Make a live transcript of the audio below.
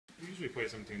usually play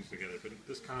some tunes together, but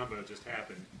this combo just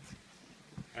happened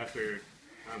after,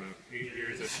 I don't know, 8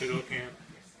 years at Fiddle Camp.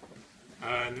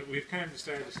 And we've kind of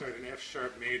decided to start an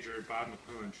F-sharp major Bob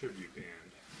McQuillen tribute band.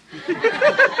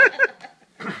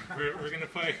 We're going to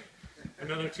play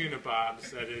another tune of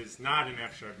Bob's that is not an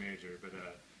F-sharp major, but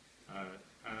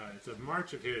it's a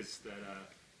march of his that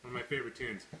one of my favorite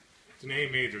tunes. It's an A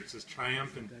major. It's this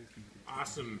triumphant,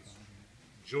 awesome,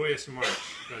 joyous march.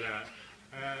 But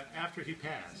after he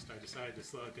passed, I decided to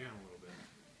slow it down a little bit.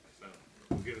 So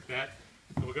we'll give it that.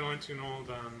 We'll go into an old,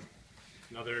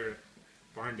 another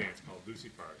Barndance called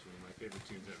Farr. It's one of my favorite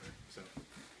tunes ever. So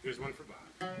here's one for Bob.